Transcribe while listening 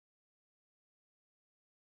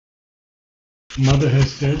Mother has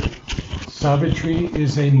said Savitri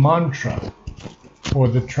is a mantra for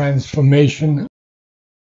the transformation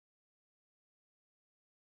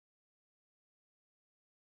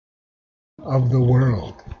of the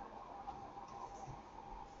world.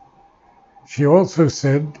 She also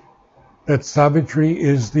said that Savitri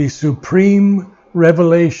is the supreme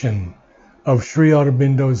revelation of Sri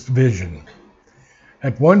Aurobindo's vision.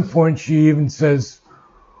 At one point she even says,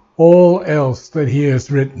 all else that he has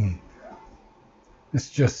written is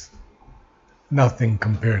just nothing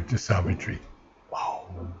compared to Savitri. Wow.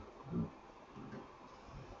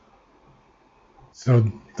 So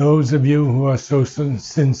those of you who are so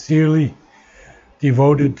sincerely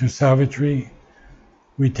devoted to Savitri,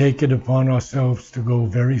 we take it upon ourselves to go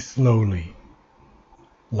very slowly,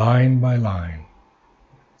 line by line,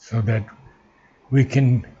 so that we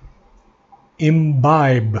can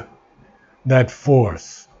imbibe that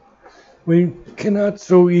force. We cannot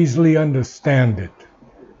so easily understand it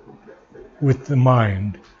with the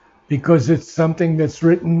mind because it's something that's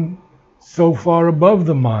written so far above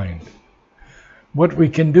the mind. What we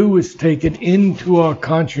can do is take it into our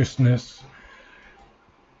consciousness,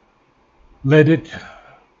 let it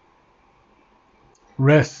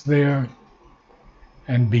rest there,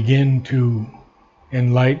 and begin to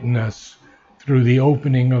enlighten us through the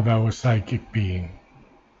opening of our psychic being.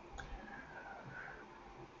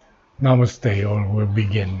 Namaste, or we'll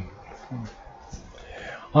begin.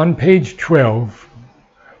 On page 12,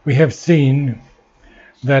 we have seen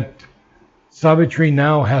that Savitri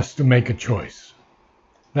now has to make a choice.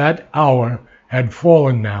 That hour had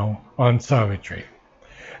fallen now on Savitri.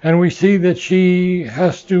 And we see that she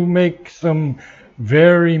has to make some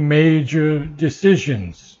very major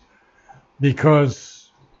decisions because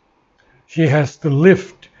she has to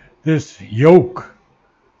lift this yoke,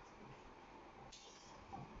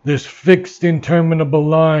 this fixed interminable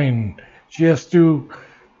line. She has to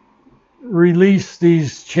release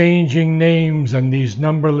these changing names and these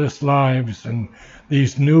numberless lives and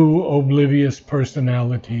these new oblivious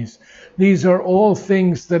personalities. These are all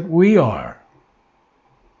things that we are.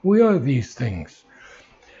 We are these things.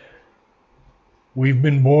 We've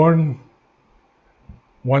been born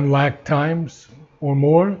 100,000 times or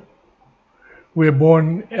more. We're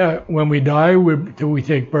born, when we die, till we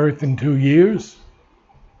take birth in 2 years.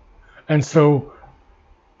 And so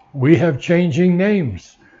we have changing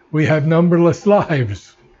names. We have numberless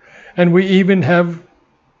lives. And we even have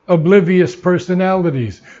oblivious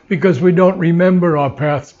personalities because we don't remember our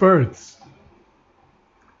past births.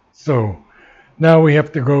 So now we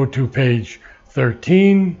have to go to page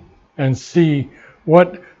 13 and see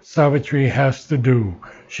what Savitri has to do.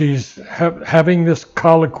 She's having this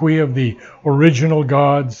colloquy of the original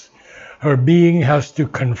gods. Her being has to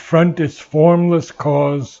confront its formless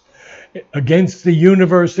cause. Against the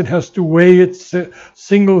universe, it has to weigh its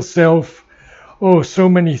single self. Oh, so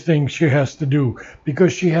many things she has to do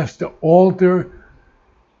because she has to alter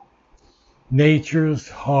nature's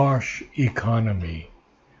harsh economy.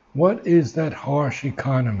 What is that harsh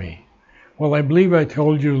economy? Well, I believe I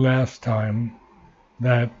told you last time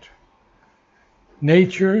that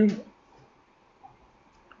nature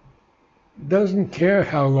doesn't care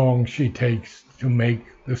how long she takes to make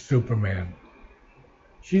the Superman.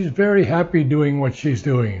 She's very happy doing what she's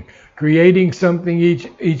doing, creating something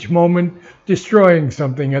each moment, destroying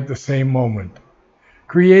something at the same moment.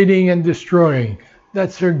 Creating and destroying,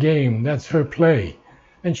 that's her game, that's her play,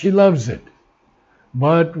 and she loves it.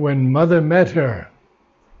 But when Mother met her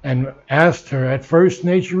and asked her, at first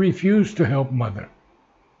nature refused to help Mother.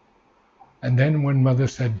 And then when Mother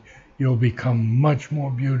said, you'll become much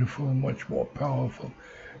more beautiful, much more powerful,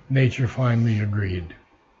 nature finally agreed.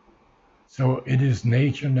 So it is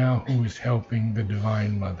nature now who is helping the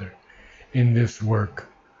Divine Mother in this work.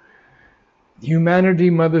 Humanity,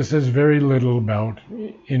 Mother says very little about.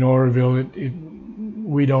 In Oroville,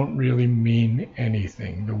 we don't really mean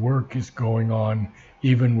anything. The work is going on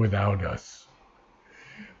even without us,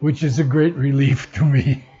 which is a great relief to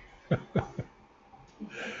me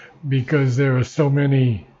because there are so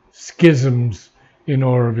many schisms in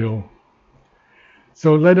Oroville.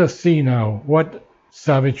 So let us see now what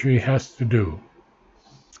Savitri has to do.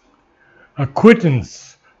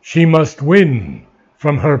 Acquittance she must win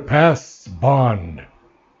from her past's bond.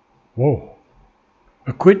 Whoa.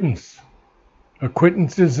 Acquittance.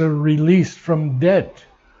 Acquittance is a release from debt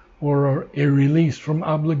or a release from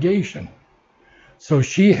obligation. So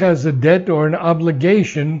she has a debt or an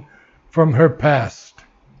obligation from her past.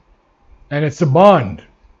 And it's a bond.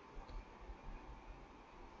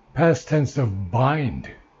 Past tense of bind.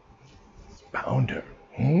 It's bound her.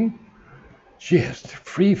 She has to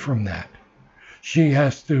free from that. She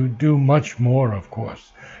has to do much more, of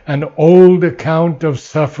course. An old account of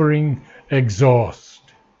suffering exhaust.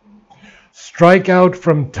 Strike out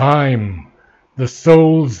from time the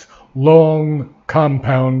soul's long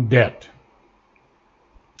compound debt.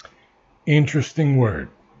 Interesting word.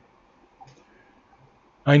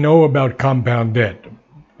 I know about compound debt.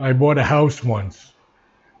 I bought a house once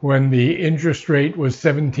when the interest rate was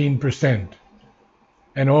 17%,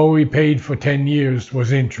 and all we paid for 10 years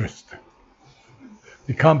was interest.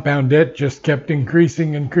 The compound debt just kept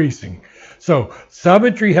increasing. So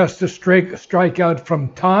Savitri has to strike out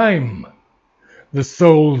from time the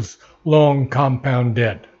soul's long compound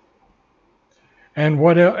debt.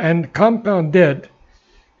 And compound debt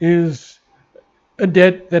is a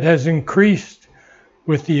debt that has increased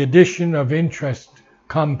with the addition of interest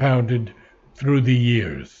compounded through the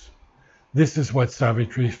years. This is what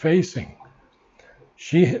Savitri is facing.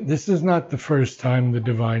 This is not the first time the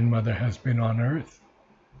Divine Mother has been on earth.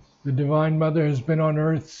 The Divine Mother has been on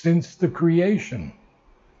earth since the creation,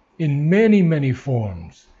 in many, many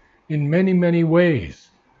forms, in many, many ways.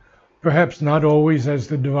 Perhaps not always as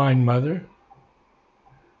the Divine Mother.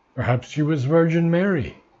 Perhaps she was Virgin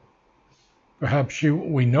Mary. Perhaps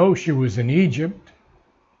we know she was in Egypt.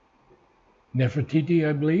 Nefertiti,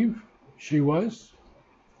 I believe she was.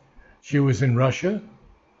 She was in Russia.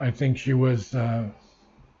 I think she was the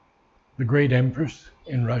great empress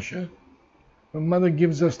in Russia. But Mother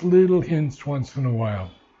gives us little hints once in a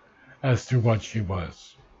while as to what she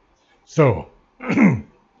was. So,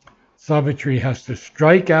 Savitri has to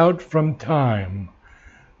strike out from time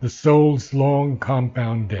the soul's long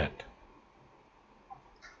compound debt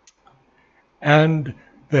and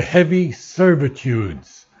the heavy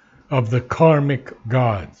servitudes of the karmic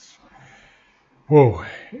gods. Whoa,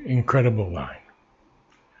 incredible line.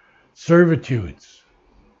 Servitudes.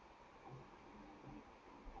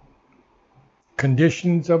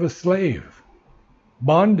 Conditions of a slave.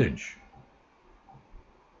 Bondage.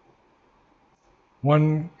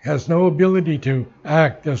 One has no ability to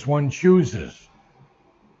act as one chooses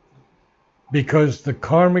because the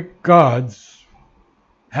karmic gods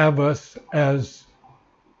have us as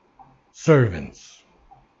servants.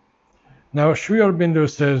 Now, Sri Aurobindo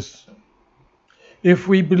says, if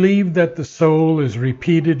we believe that the soul is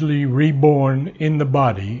repeatedly reborn in the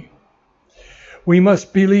body, we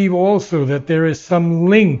must believe also that there is some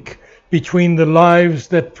link between the lives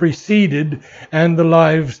that preceded and the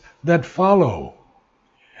lives that follow,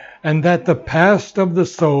 and that the past of the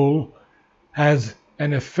soul has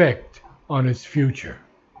an effect on its future.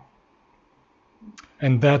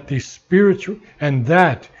 And that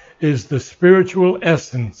is the spiritual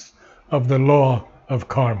essence of the law of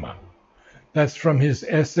karma. That's from his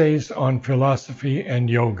essays on philosophy and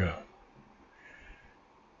yoga.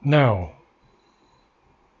 Now,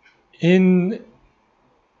 in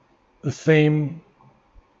the same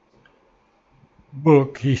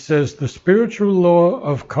book, he says the spiritual law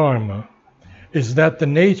of karma is that the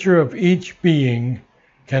nature of each being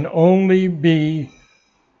can only be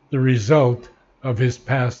the result of his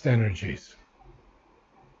past energies.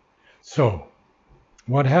 So,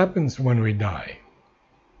 what happens when we die?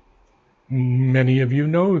 Many of you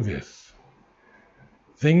know this.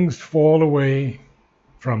 Things fall away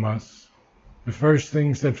from us. The first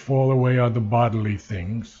things that fall away are the bodily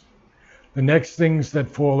things. The next things that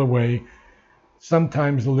fall away,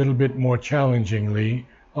 sometimes a little bit more challengingly,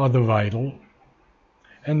 are the vital,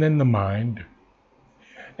 and then the mind.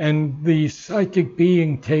 And the psychic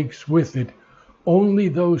being takes with it only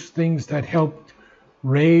those things that helped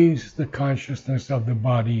raise the consciousness of the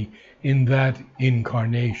body in that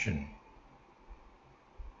incarnation.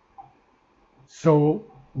 So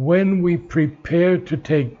when we prepare to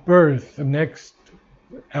take birth,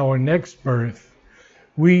 our next birth,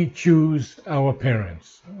 we choose our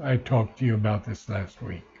parents. I talked to you about this last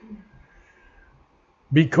week.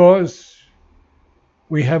 Because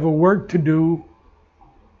we have a work to do,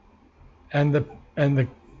 and the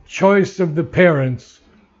choice of the parents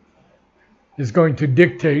is going to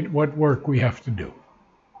dictate what work we have to do,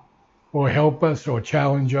 or help us, or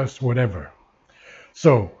challenge us, whatever.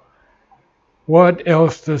 So, what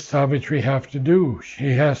else does Savitri have to do?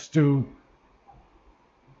 She has to,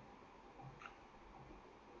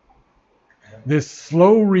 this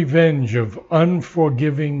slow revenge of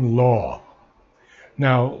unforgiving law.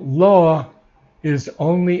 Now, law is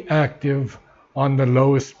only active on the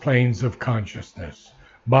lowest planes of consciousness,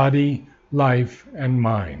 body, life, and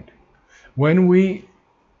mind. When we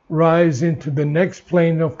rise into the next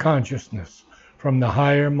plane of consciousness, from the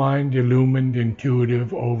higher mind, illumined,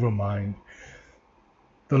 intuitive, overmind,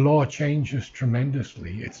 the law changes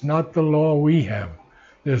tremendously. It's not the law we have.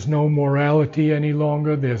 There's no morality any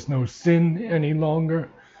longer. There's no sin any longer.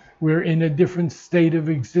 We're in a different state of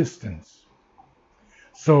existence.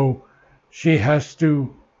 So she has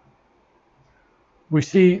to, we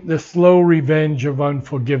see the slow revenge of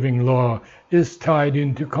unforgiving law is tied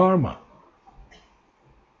into karma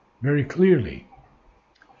very clearly.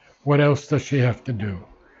 What else does she have to do?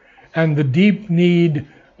 And the deep need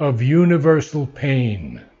of universal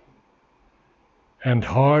pain and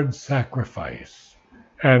hard sacrifice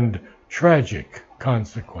and tragic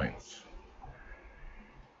consequence.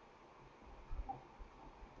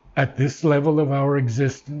 At this level of our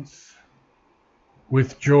existence,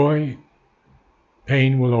 with joy,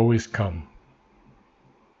 pain will always come.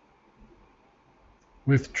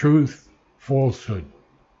 With truth, falsehood.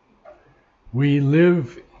 We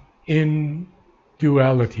live in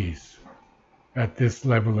dualities at this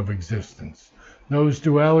level of existence. Those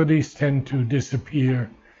dualities tend to disappear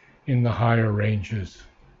in the higher ranges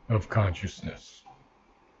of consciousness.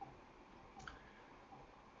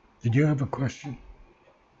 Did you have a question?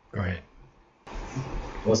 Go ahead.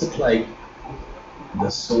 Was it like the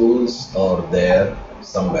souls are there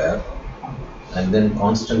somewhere and then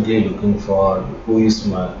constantly looking for who is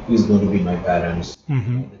going to be my parents,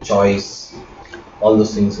 the choice, all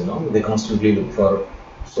those things, they constantly look for.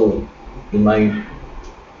 So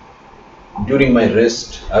during my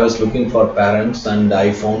rest, I was looking for parents, and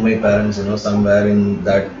I found my parents, somewhere in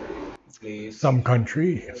that place. Some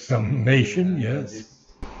country, some nation, yes.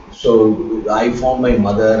 So I found my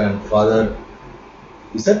mother and father.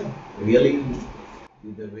 Is that really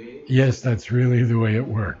the way? Yes, that's really the way it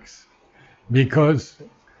works. Because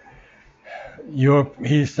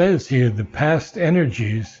he says here, the past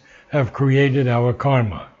energies have created our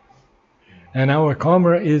karma. And our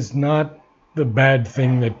karma is not the bad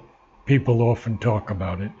thing that people often talk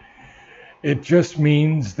about it. It just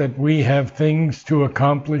means that we have things to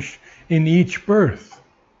accomplish in each birth.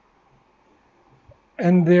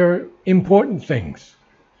 And they're important things.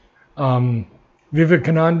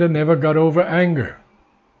 Vivekananda never got over anger.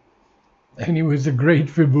 And he was a great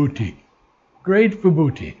vibhuti. Great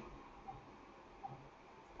vibhuti.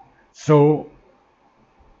 So,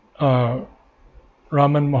 Raman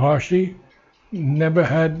Maharshi never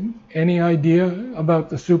had any idea about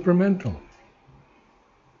the supramental.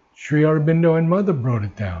 Sri Aurobindo and Mother brought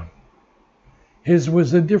it down. His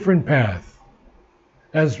was a different path,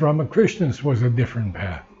 as Ramakrishna's was a different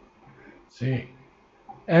path. See?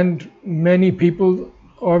 And many people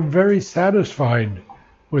are very satisfied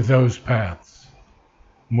with those paths.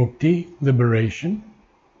 Mukti, liberation,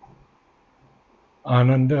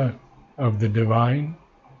 Ananda of the divine,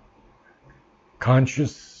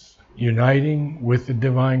 conscious, uniting with the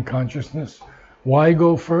divine consciousness. Why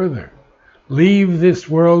go further? Leave this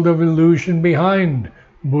world of illusion behind,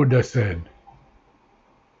 Buddha said.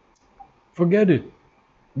 Forget it.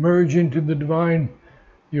 Merge into the divine,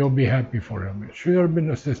 you'll be happy forever. Sri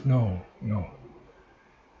Aurobindo says, no.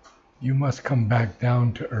 You must come back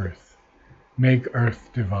down to earth. Make earth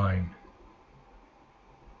divine.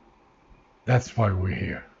 That's why we're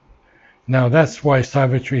here. Now that's why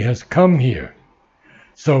Savitri has come here.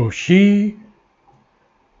 So she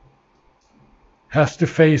has to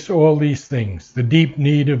face all these things, the deep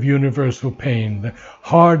need of universal pain, the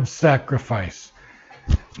hard sacrifice.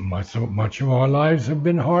 Much of our lives have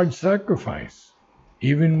been hard sacrifice.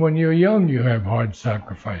 Even when you're young, you have hard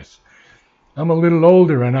sacrifice. I'm a little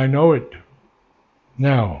older and I know it.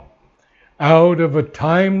 Now, out of a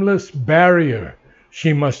timeless barrier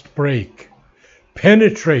she must break,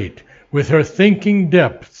 penetrate with her thinking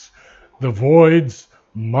depths the void's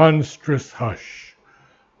monstrous hush,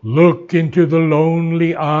 look into the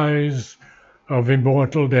lonely eyes of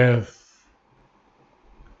immortal death.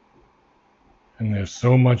 And there's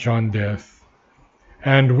so much on death.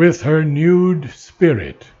 And with her nude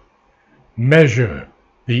spirit, measure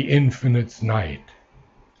the infinite's night.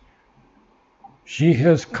 She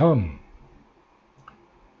has come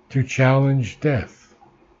to challenge death,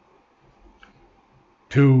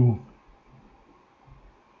 to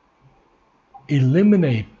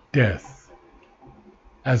eliminate death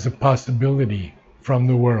as a possibility from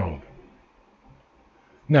the world.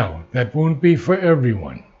 Now, that won't be for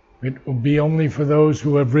everyone. It will be only for those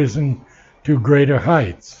who have risen to greater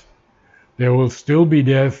heights. There will still be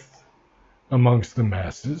death amongst the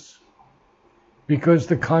masses because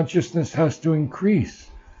the consciousness has to increase.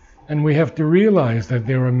 And we have to realize that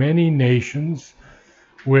there are many nations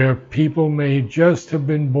where people may just have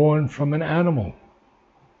been born from an animal,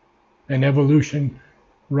 an evolution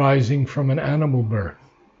rising from an animal birth.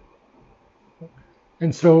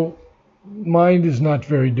 And so mind is not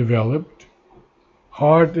very developed,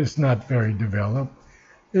 heart is not very developed,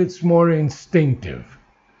 It's more instinctive.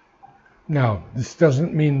 Now, this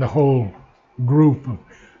doesn't mean the whole group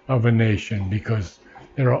of a nation, because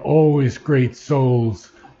there are always great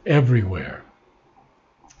souls everywhere.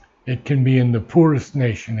 It can be in the poorest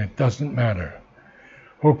nation, it doesn't matter.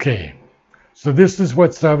 Okay, so this is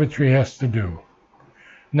what Savitri has to do.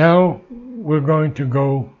 Now we're going to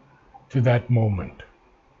go to that moment.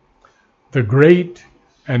 The great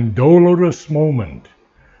and dolorous moment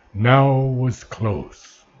now was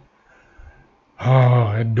close.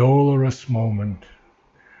 Ah, a dolorous moment.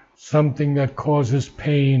 Something that causes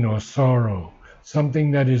pain or sorrow.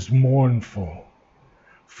 Something that is mournful.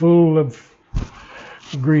 Full of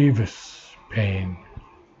grievous pain.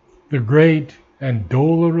 The great and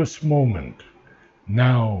dolorous moment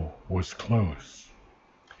now was close.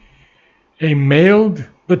 A mailed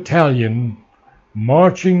battalion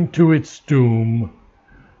marching to its doom,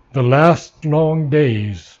 the last long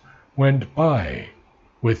days went by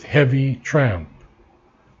with heavy tramp,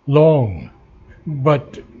 long,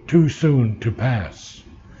 but too soon to pass,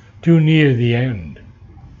 too near the end.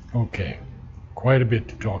 Okay, quite a bit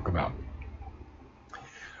to talk about.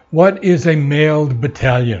 What is a mailed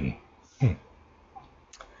battalion?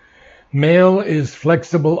 Mail is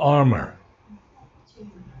flexible armor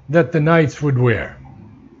that the knights would wear.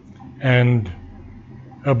 And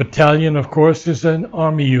a battalion, of course, is an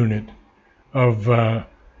army unit of a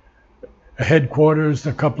headquarters,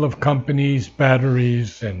 a couple of companies,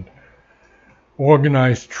 batteries, and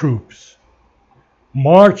organized troops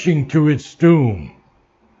marching to its doom.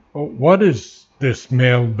 What is this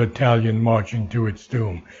mailed battalion marching to its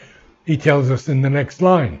doom? He tells us in the next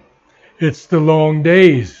line. It's the long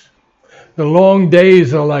days. The long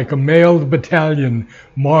days are like a mailed battalion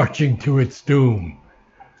marching to its doom.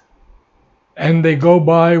 And they go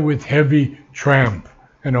by with heavy tramp.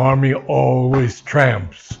 An army always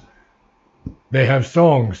tramps. They have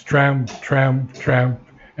songs, tramp, tramp, tramp,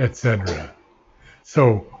 etc.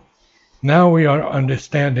 So now we are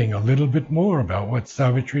understanding a little bit more about what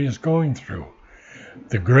Savitri is going through.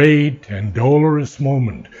 The great and dolorous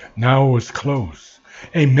moment now was close.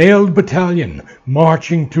 A mailed battalion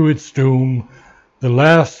marching to its doom, the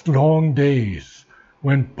last long days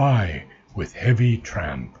went by with heavy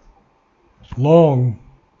tramp. Long,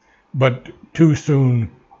 but too soon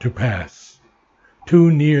to pass,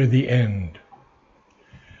 too near the end.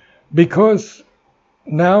 Because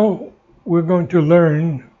now we're going to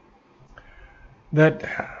learn that,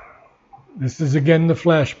 this is again the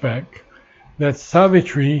flashback, that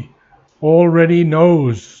Savitri already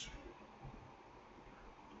knows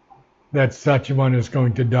that Satyavan is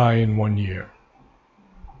going to die in 1 year.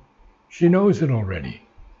 She knows it already.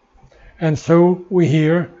 And so we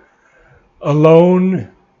hear,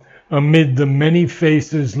 alone amid the many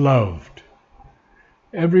faces loved.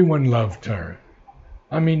 Everyone loved her.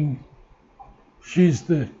 I mean, she's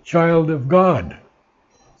the child of God,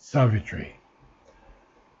 Savitri.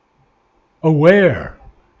 Aware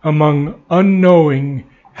among unknowing,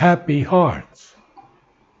 happy hearts.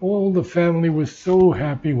 All the family was so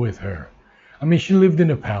happy with her. I mean, she lived in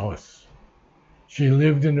a palace. She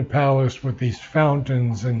lived in a palace with these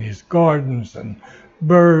fountains and these gardens and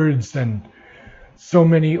birds and so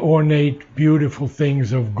many ornate, beautiful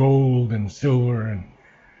things of gold and silver. And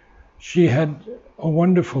she had a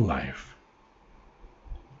wonderful life.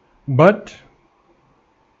 But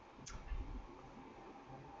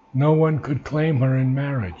no one could claim her in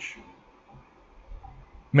marriage.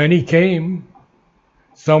 Many came.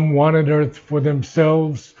 Some wanted her for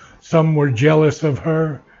themselves. Some were jealous of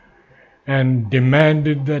her and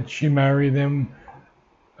demanded that she marry them.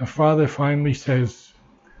 Her father finally says,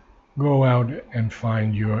 go out and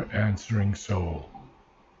find your answering soul.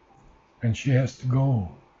 And she has to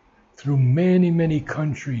go through many, many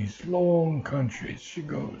countries, long countries she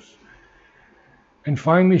goes. And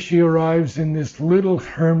finally she arrives in this little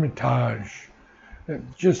hermitage,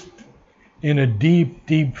 just in a deep,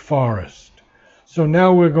 deep forest. So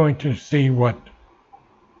now we're going to see what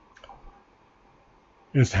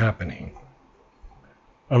is happening.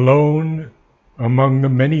 Alone among the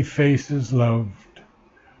many faces loved,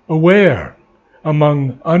 aware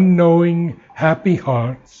among unknowing happy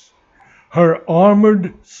hearts, her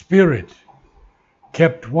armored spirit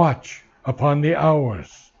kept watch upon the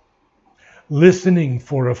hours, listening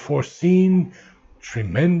for a foreseen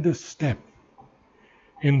tremendous step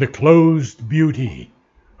in the closed beauty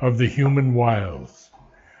of the human wilds.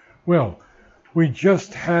 Well, we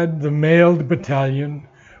just had the mailed battalion,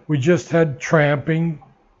 we just had tramping,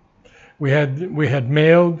 we had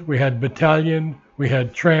mailed, we had battalion, we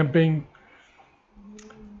had tramping,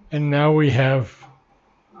 and now we have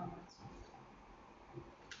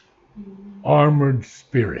armored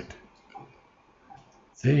spirit.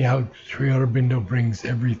 See how Sri Aurobindo brings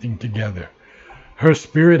everything together. Her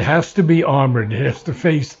spirit has to be armored. It has to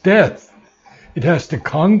face death. It has to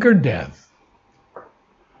conquer death.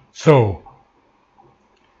 So,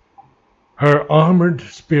 her armored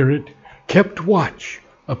spirit kept watch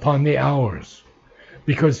upon the hours,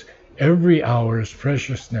 because every hour is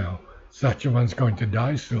precious now. Satyavan's going to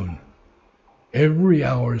die soon. Every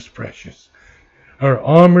hour is precious. Her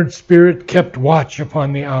armored spirit kept watch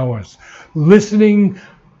upon the hours, listening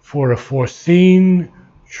for a foreseen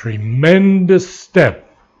tremendous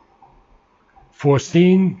step.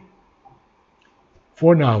 Foreseen,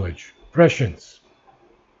 foreknowledge, prescience.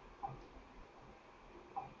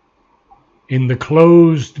 In the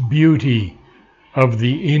closed beauty of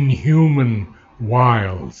the inhuman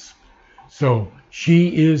wilds. So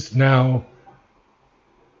she is now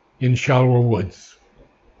in Shalwa Woods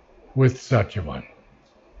with Satyavan.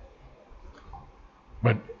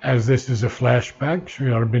 But as this is a flashback, Sri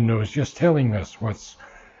Aurobindo is just telling us what's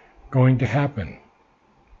going to happen.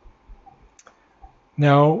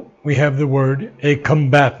 Now we have the word a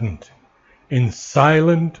combatant in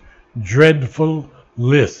silent, dreadful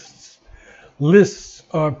lists. Lists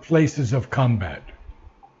are places of combat.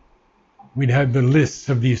 We'd have the lists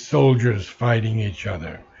of these soldiers fighting each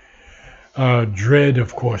other. Dread,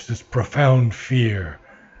 of course, is profound fear.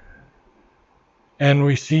 And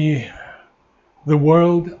we see the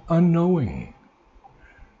world unknowing.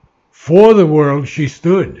 For the world she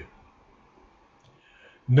stood.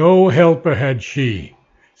 No helper had she,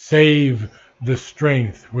 save the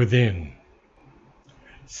strength within.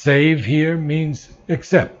 Save here means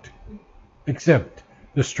accept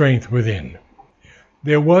the strength within.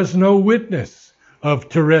 There was no witness of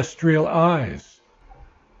terrestrial eyes.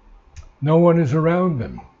 No one is around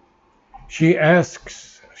them. She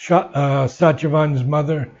asks Satyavan's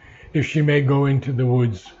mother if she may go into the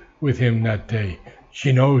woods with him that day.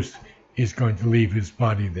 She knows he's going to leave his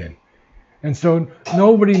body then. And so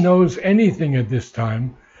nobody knows anything at this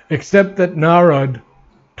time except that Narad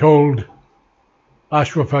told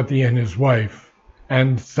Ashwapati and his wife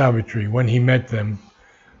and Savitri, when he met them,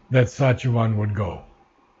 that Satyavan would go.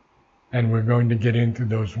 And we're going to get into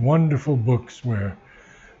those wonderful books where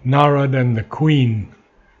Narad and the queen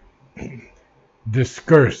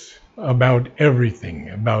discourse about everything,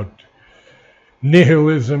 about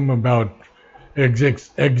nihilism, about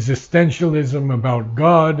existentialism, about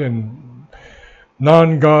God and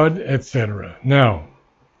non-God, etc. Now,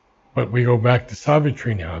 but we go back to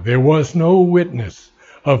Savitri now. There was no witness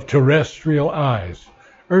of terrestrial eyes,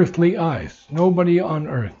 earthly eyes, nobody on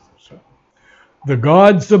earth. So, the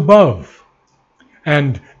gods above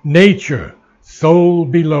and nature, soul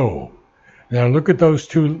below. Now look at those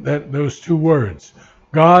two words.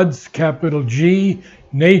 Gods, capital G,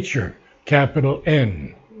 nature, capital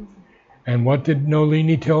N. And what did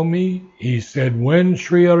Nolini tell me? He said, when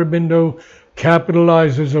Sri Aurobindo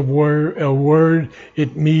capitalizes a word,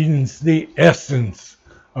 it means the essence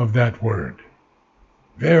of that word.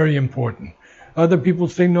 Very important. Other people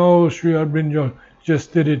say, no, Sri Aurobindo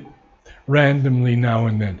just did it randomly now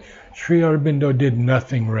and then. Sri Aurobindo did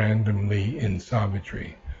nothing randomly in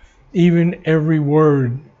Savitri. Even every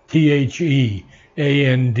word, THEAND,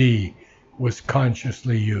 was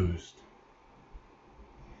consciously used.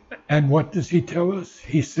 And what does he tell us?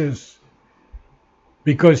 He says,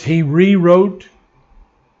 because he rewrote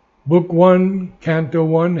Book 1, Canto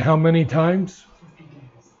 1, how many times?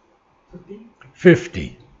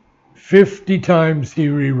 50. 50 times he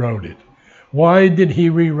rewrote it. Why did he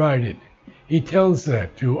rewrite it? He tells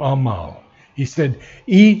that to Amal. He said,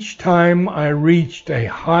 each time I reached a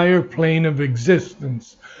higher plane of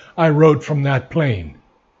existence, I wrote from that plane.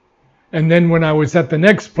 And then when I was at the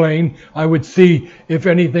next plane, I would see if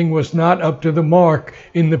anything was not up to the mark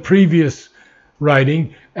in the previous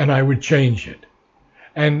writing, and I would change it.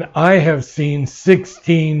 And I have seen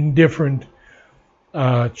 16 different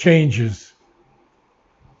changes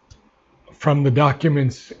from the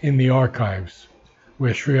documents in the archives,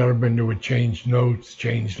 where Sri Aurobindo would change notes,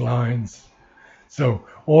 change lines. So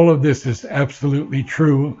all of this is absolutely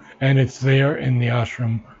true, and it's there in the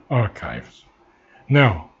ashram archives.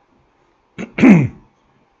 Now,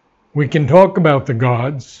 we can talk about the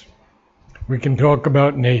gods, we can talk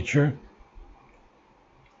about nature,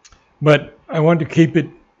 but I want to keep it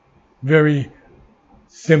very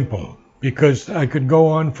simple, because I could go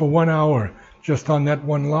on for 1 hour just on that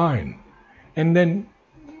one line, and then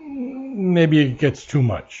maybe it gets too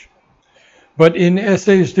much. But in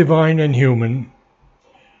Essays Divine and Human,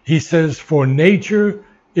 he says, for nature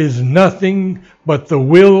is nothing but the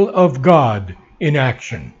will of God in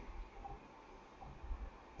action.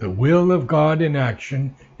 The will of God in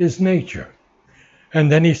action is nature.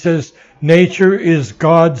 And then he says, nature is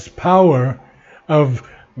God's power of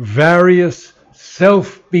various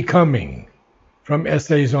self-becoming, from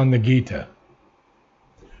Essays on the Gita.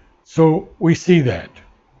 So we see that.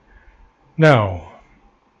 Now,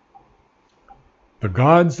 the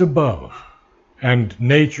gods above and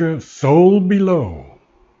nature, soul below,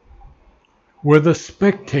 were the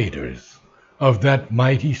spectators of that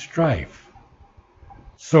mighty strife.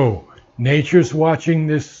 So, nature's watching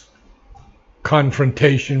this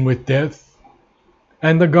confrontation with death,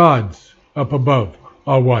 and the gods up above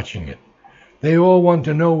are watching it. They all want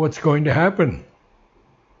to know what's going to happen.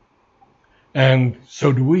 And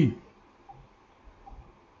so do we.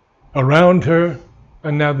 Around her,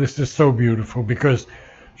 and now this is so beautiful because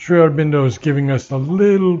Sri Aurobindo is giving us a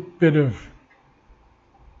little bit of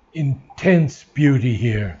intense beauty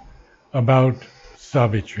here about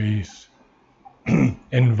Savitri's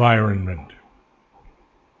environment.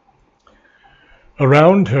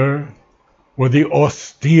 Around her were the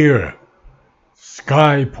austere,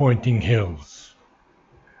 sky-pointing hills.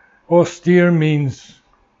 Austere means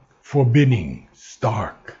forbidding,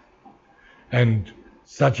 stark. And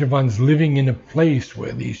Satyavan's living in a place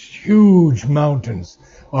where these huge mountains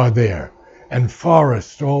are there and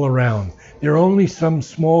forests all around. There are only some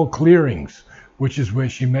small clearings, which is where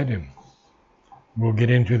she met him. We'll get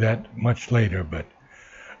into that much later, but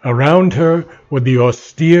around her were the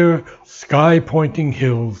austere, sky-pointing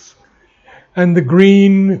hills and the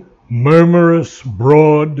green, murmurous,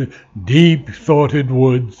 broad, deep-thoughted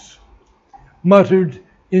woods muttered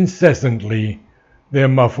incessantly their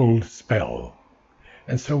muffled spell.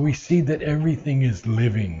 And so we see that everything is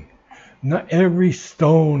living. Not every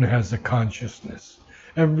stone has a consciousness.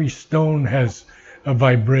 Every stone has a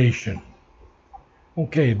vibration.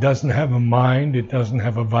 Okay, it doesn't have a mind. It doesn't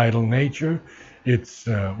have a vital nature. It's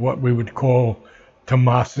what we would call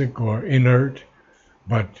tamasic or inert.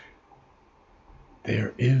 But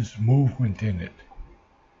there is movement in it.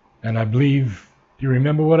 And I believe, do you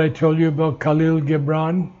remember what I told you about Khalil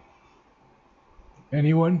Gibran?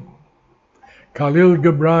 Anyone? Khalil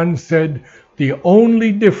Gibran said, the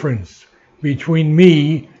only difference between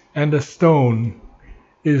me and a stone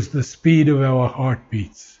is the speed of our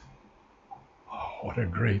heartbeats. Oh, what a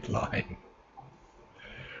great line.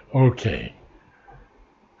 Okay.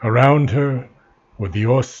 Around her were the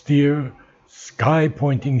austere,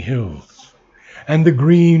 sky-pointing hills, and the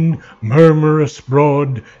green, murmurous,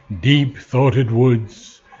 broad, deep-thoughted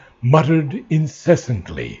woods muttered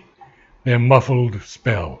incessantly their muffled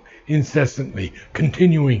spell, incessantly,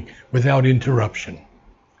 continuing without interruption.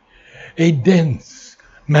 A dense,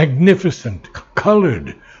 magnificent,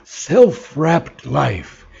 colored, self-wrapped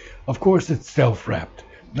life. Of course it's self-wrapped.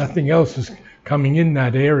 Nothing else is coming in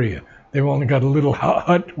that area. They've only got a little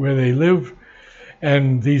hut where they live,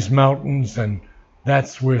 and these mountains, and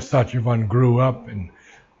that's where Satyavan grew up and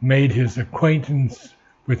made his acquaintance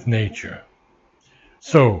with nature.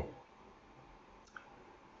 So,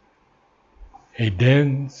 a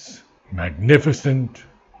dense, magnificent,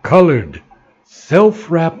 colored,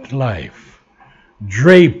 self-wrapped life,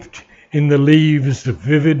 draped in the leaves of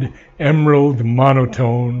vivid emerald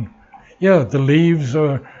monotone. Yeah, the leaves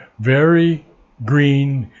are very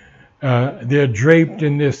green. They're draped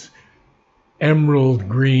in this emerald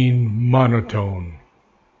green monotone,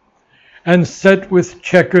 and set with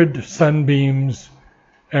checkered sunbeams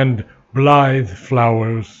and blithe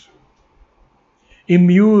flowers.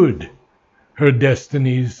 Immured her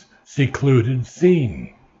destiny's secluded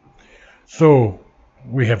scene. So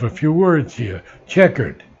we have a few words here.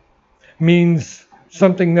 Checkered means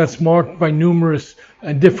something that's marked by numerous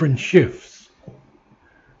different shifts.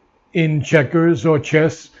 In checkers or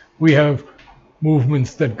chess, we have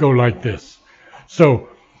movements that go like this. So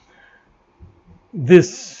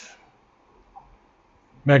this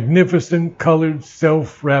magnificent colored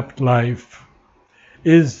self-wrapped life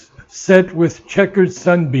is set with checkered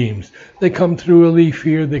sunbeams. They come through a leaf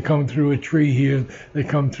here, they come through a tree here, they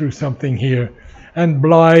come through something here. And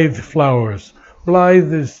blithe flowers.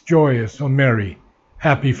 Blithe is joyous or merry,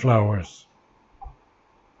 happy flowers.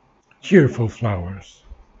 Cheerful flowers.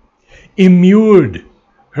 Immured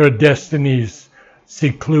her destiny's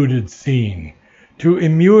secluded scene. To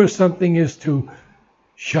immure something is to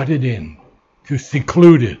shut it in, to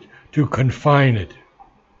seclude it, to confine it.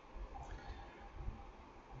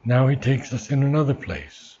 Now he takes us in another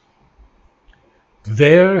place.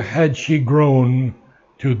 There had she grown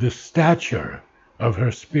to the stature of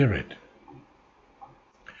her spirit.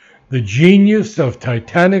 The genius of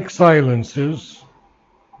titanic silences,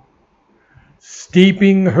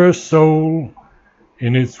 steeping her soul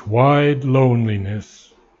in its wide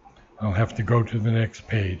loneliness, I'll have to go to the next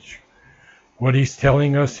page. What he's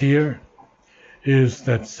telling us here is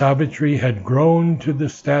that Savitri had grown to the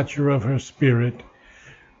stature of her spirit,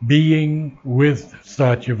 being with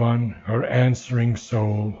Satyavan, her answering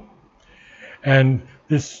soul. And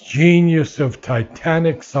this genius of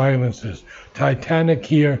titanic silences, titanic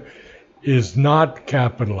here is not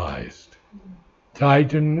capitalized.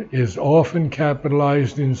 Titan is often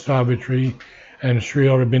capitalized in Savitri, and Sri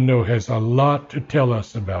Aurobindo has a lot to tell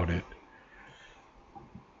us about it.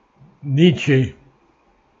 Nietzsche,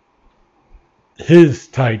 his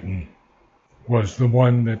Titan was the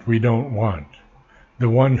one that we don't want, the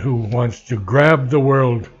one who wants to grab the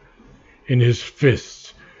world in his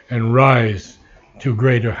fists and rise to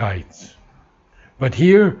greater heights. But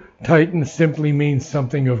here, Titan simply means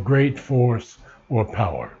something of great force or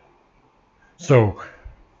power. So,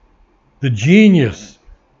 the genius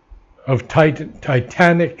of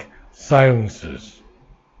titanic silences.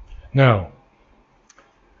 Now,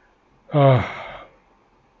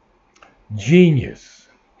 genius,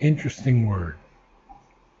 interesting word.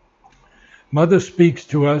 Mother speaks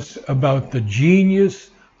to us about the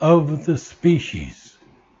genius of the species,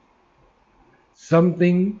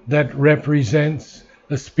 something that represents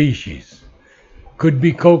a species. Could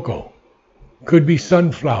be cocoa, could be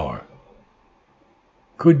sunflower,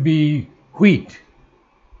 could be wheat,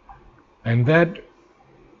 and that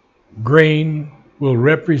grain will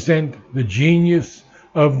represent the genius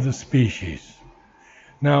of the species.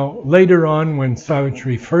 Now, later on, when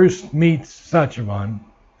Savitri first meets Satyavan,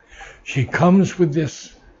 she comes with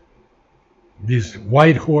these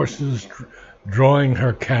white horses drawing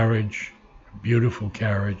her carriage, beautiful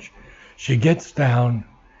carriage. She gets down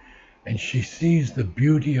and she sees the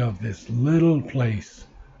beauty of this little place.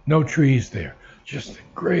 No trees there, just a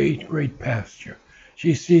great, great pasture.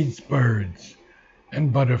 She sees birds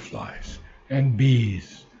and butterflies and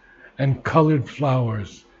bees and colored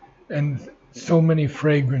flowers and so many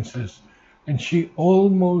fragrances, and she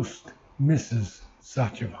almost misses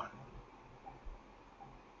Satyavan.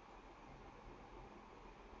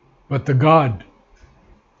 But the god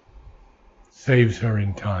saves her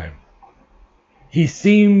in time. He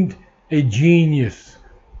seemed a genius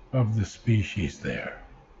of the species there.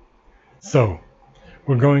 So,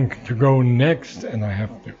 we're going to go next, and I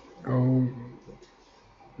have to go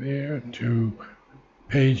there to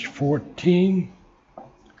page 14,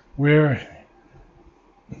 where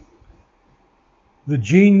the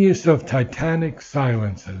genius of titanic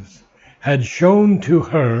silences had shown to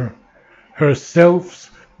her herself's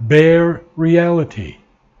bare reality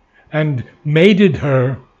and mated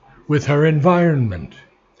her with her environment.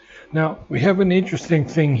 Now, we have an interesting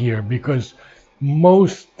thing here, because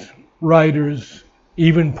most writers,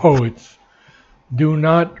 even poets, do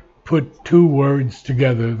not put two words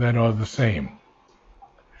together that are the same.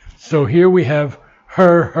 So here we have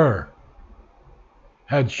her,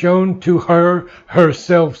 had shown to her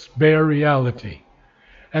herself's bare reality.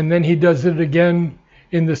 And then he does it again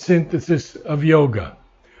in the synthesis of yoga.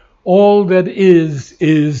 All that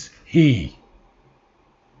is he.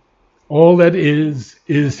 All that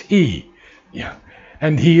is he. Yeah.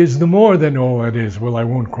 And he is the more than all that is. Well, I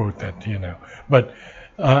won't quote that to you now. But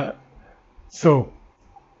so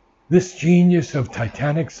this genius of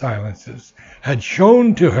titanic silences had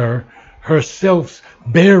shown to her herself's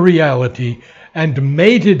bare reality and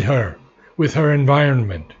mated her with her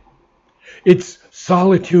environment. Its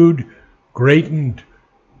solitude greatened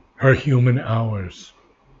her human hours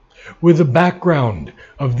with a background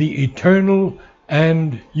of the eternal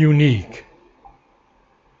and unique.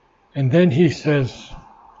 And then he says,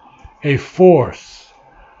 a force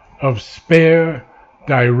of spare,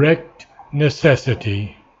 direct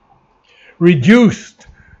necessity reduced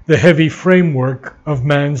the heavy framework of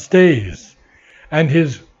man's days and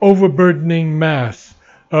his overburdening mass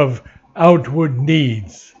of outward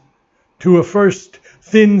needs to a first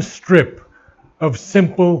thin strip of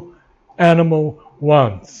simple animal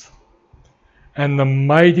wants, and the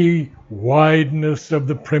mighty wideness of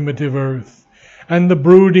the primitive earth, and the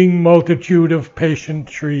brooding multitude of patient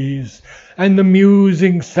trees, and the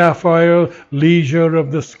musing sapphire leisure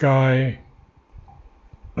of the sky,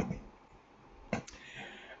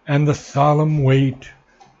 and the solemn weight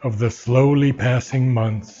of the slowly passing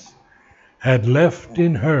months had left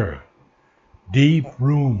in her deep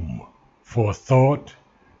room for thought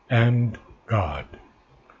and God.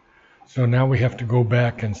 So now we have to go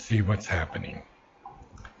back and see what's happening.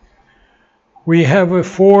 We have a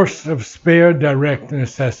force of spare direct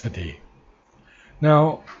necessity.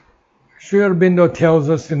 Now, Sri Aurobindo tells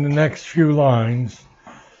us in the next few lines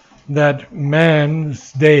that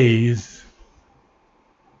man's days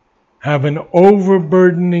have an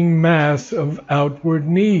overburdening mass of outward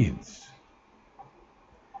needs.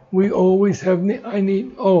 We always have, I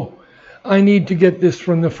need to get this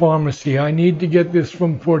from the pharmacy. I need to get this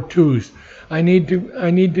from Portus. I need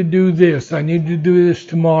to do this. I need to do this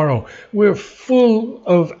tomorrow. We're full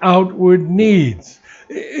of outward needs.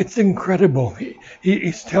 It's incredible.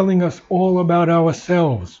 He's telling us all about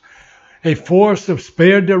ourselves. A force of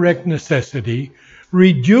spare direct necessity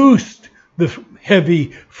reduced the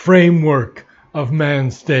heavy framework of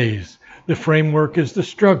man's days. The framework is the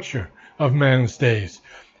structure of man's days.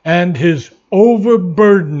 And his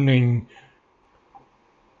overburdening,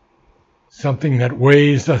 something that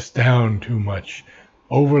weighs us down too much,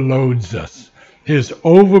 overloads us. His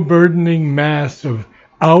overburdening mass of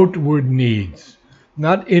outward needs,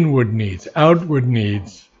 not inward needs, outward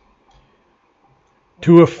needs,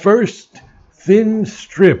 to a first thin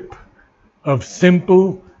strip of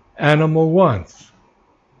simple animal wants.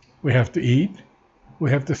 We have to eat, we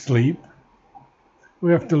have to sleep,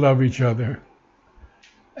 we have to love each other,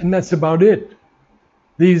 and that's about it.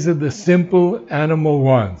 These are the simple animal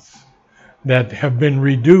wants that have been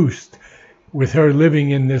reduced with her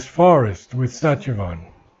living in this forest with Satyavan.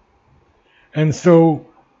 And so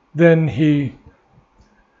then he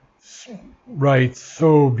writes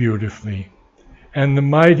so beautifully, and the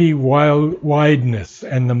mighty wideness,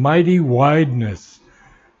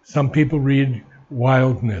 some people read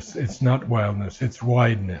wildness. It's not wildness, it's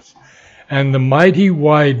wideness. And the mighty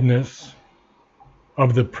wideness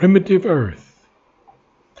of the primitive earth.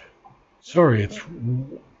 Sorry, it's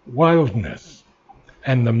wildness.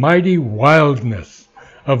 And the mighty wildness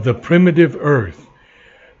of the primitive earth.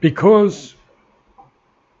 Because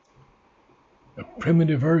the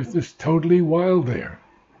primitive earth is totally wild there.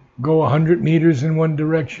 Go 100 meters in one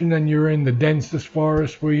direction and you're in the densest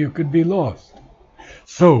forest where you could be lost.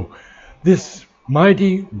 So, this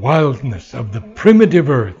mighty wildness of the primitive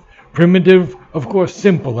earth, primitive, of course,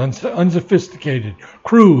 simple, unsophisticated,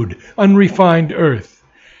 crude, unrefined earth,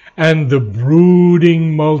 and the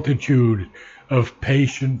brooding multitude of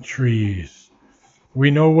patient trees.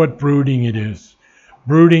 We know what brooding it is.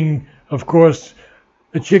 Brooding, of course,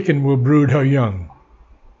 a chicken will brood her young.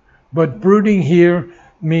 But brooding here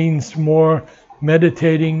means more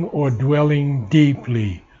meditating or dwelling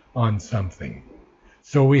deeply on something.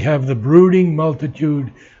 So we have the brooding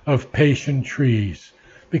multitude of patient trees,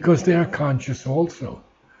 because they are conscious also.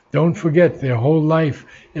 Don't forget, their whole life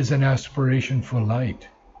is an aspiration for light.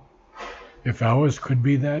 If ours could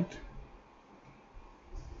be that,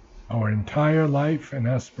 our entire life an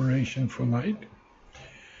aspiration for light.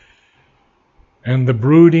 And the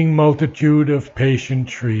brooding multitude of patient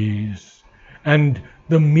trees, and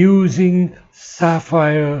the musing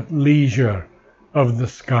sapphire leisure of the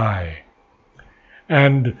sky,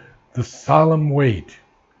 and the solemn weight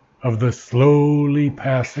of the slowly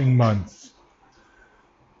passing months.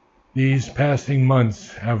 These passing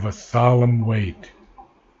months have a solemn weight,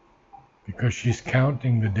 because she's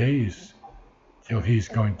counting the days till he's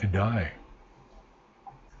going to die.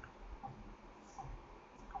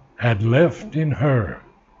 Had left in her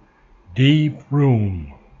deep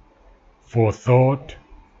room for thought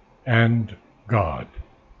and God.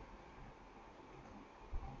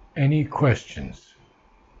 Any questions?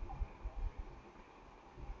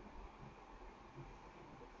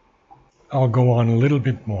 I'll go on a little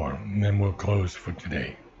bit more, and then we'll close for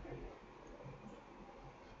today.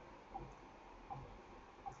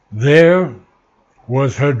 There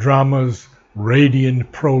was her drama's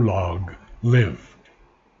radiant prologue lived,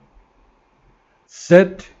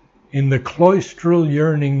 set in the cloistral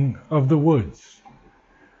yearning of the woods.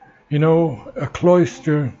 You know, a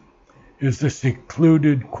cloister is a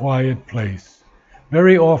secluded, quiet place,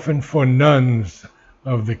 very often for nuns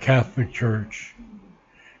of the Catholic Church.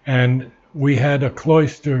 And we had a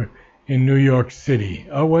cloister in New York City,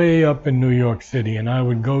 way up in New York City, and I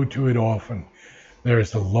would go to it often.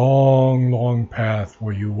 There's a long, long path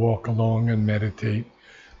where you walk along and meditate.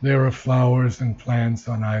 There are flowers and plants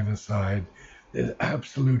on either side. There's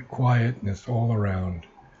absolute quietness all around.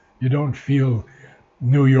 You don't feel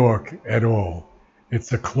New York at all.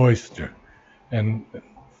 It's a cloister, and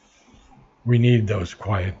we need those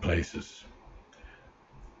quiet places.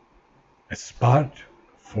 A spot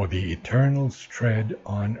for the Eternal's tread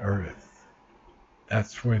on earth.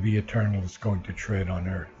 That's where the Eternal is going to tread on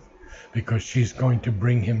earth, because she's going to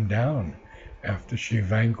bring him down after she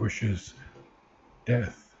vanquishes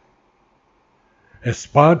death. A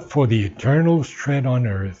spot for the Eternal's tread on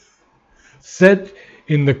earth, set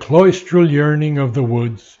in the cloistral yearning of the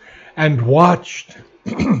woods, and watched,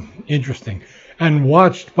 interesting, and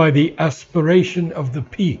watched by the aspiration of the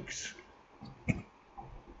peaks.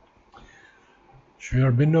 Sri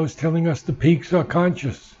Aurobindo is telling us the peaks are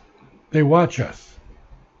conscious. They watch us.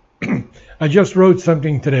 I just wrote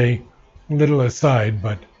something today, a little aside,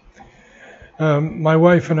 but my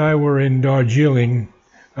wife and I were in Darjeeling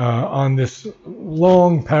on this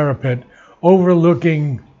long parapet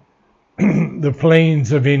overlooking the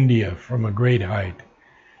plains of India from a great height.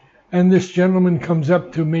 And this gentleman comes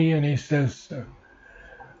up to me and he says,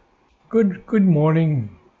 Good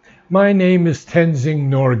morning. My name is Tenzing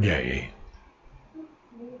Norgay.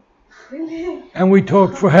 And we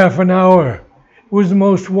talked for half an hour. It was the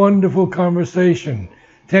most wonderful conversation.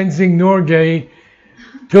 Tenzing Norgay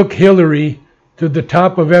took Hillary to the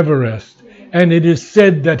top of Everest, and it is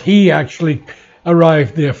said that he actually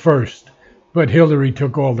arrived there first, but Hillary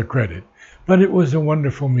took all the credit. But it was a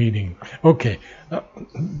wonderful meeting. Okay,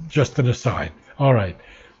 just an aside. All right.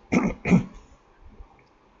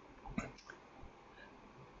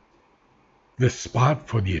 The spot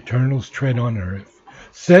for the eternal's tread on earth,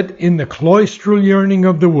 set in the cloistral yearning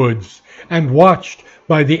of the woods and watched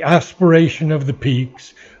by the aspiration of the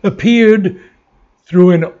peaks, appeared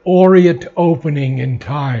through an aureate opening in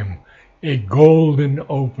time, a golden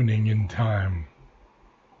opening in time.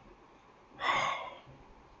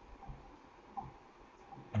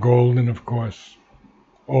 Golden, of course.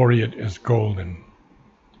 Aureate is golden.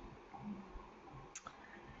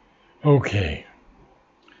 Okay.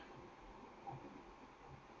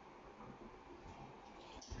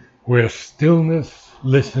 Where stillness,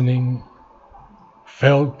 listening,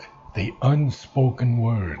 felt the unspoken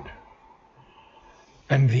word,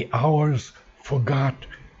 and the hours forgot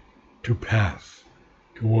to pass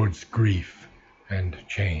towards grief and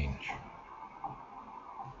change.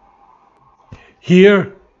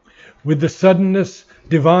 Here, with the suddenness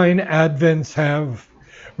divine advents have,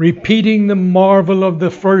 repeating the marvel of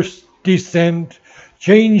the first descent,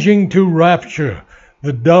 changing to rapture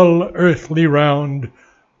the dull earthly round,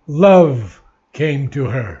 love came to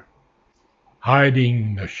her,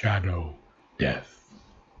 hiding the shadow death.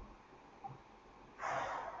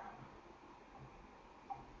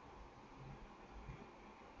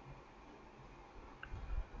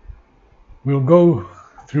 We'll go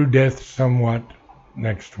through death somewhat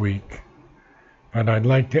next week, but I'd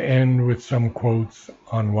like to end with some quotes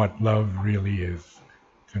on what love really is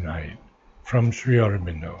tonight from Sri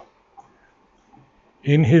Aurobindo.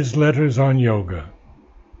 In his letters on yoga,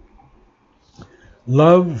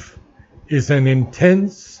 love is an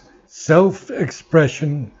intense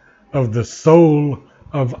self-expression of the soul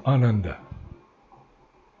of Ananda.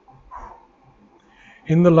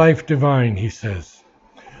 In the Life Divine, he says,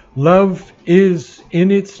 love is in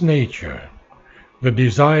its nature the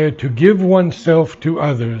desire to give oneself to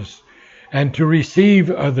others and to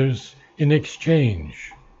receive others in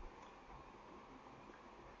exchange.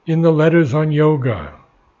 In the letters on yoga,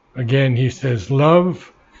 again he says,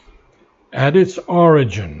 love at its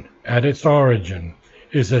origin,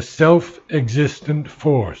 is a self-existent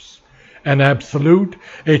force, an absolute,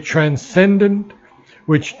 a transcendent,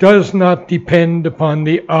 which does not depend upon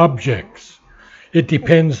the objects. It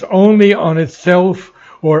depends only on itself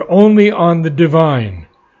or only on the divine,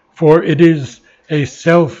 for it is a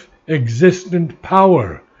self-existent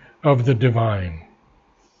power of the divine.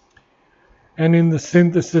 And in the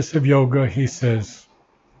synthesis of yoga, he says,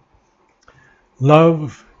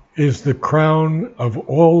 love is the crown of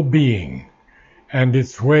all being and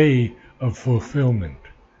its way of fulfillment,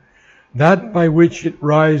 that by which it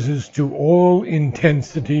rises to all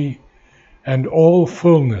intensity and all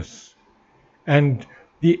fullness, and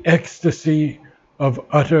the ecstasy of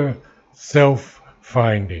utter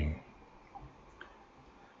self-finding.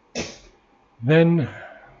 Then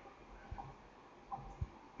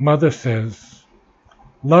Mother says,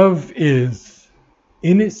 love is,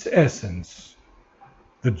 in its essence,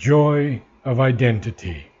 the joy of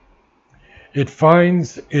identity. It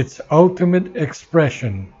finds its ultimate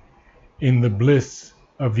expression in the bliss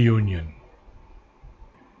of union.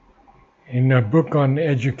 In a book on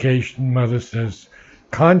education, Mother says,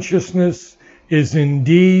 consciousness is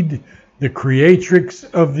indeed the creatrix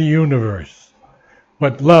of the universe,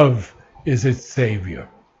 but love is its savior.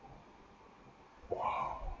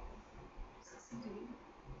 Wow.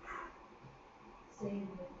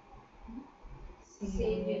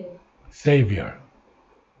 Savior.